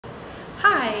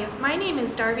Hi, my name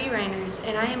is Darby Reiners,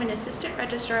 and I am an assistant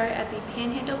registrar at the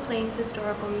Panhandle-Plains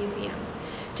Historical Museum.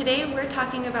 Today we're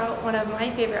talking about one of my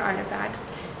favorite artifacts,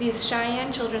 these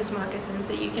Cheyenne children's moccasins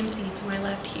that you can see to my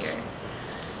left here.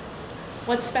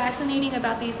 What's fascinating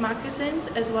about these moccasins,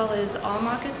 as well as all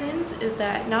moccasins, is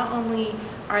that not only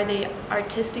are they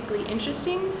artistically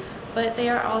interesting, but they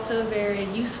are also very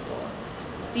useful.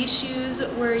 These shoes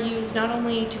were used not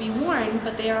only to be worn,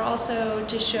 but they are also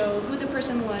to show who the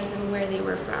person was and where they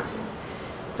were from.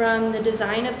 From the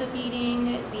design of the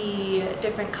beading, the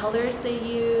different colors they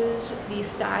used, the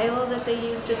style that they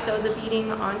used to sew the beading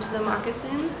onto the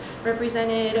moccasins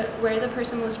represented where the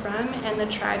person was from and the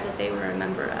tribe that they were a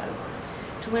member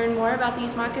of. To learn more about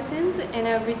these moccasins and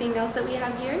everything else that we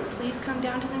have here, please come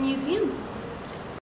down to the museum.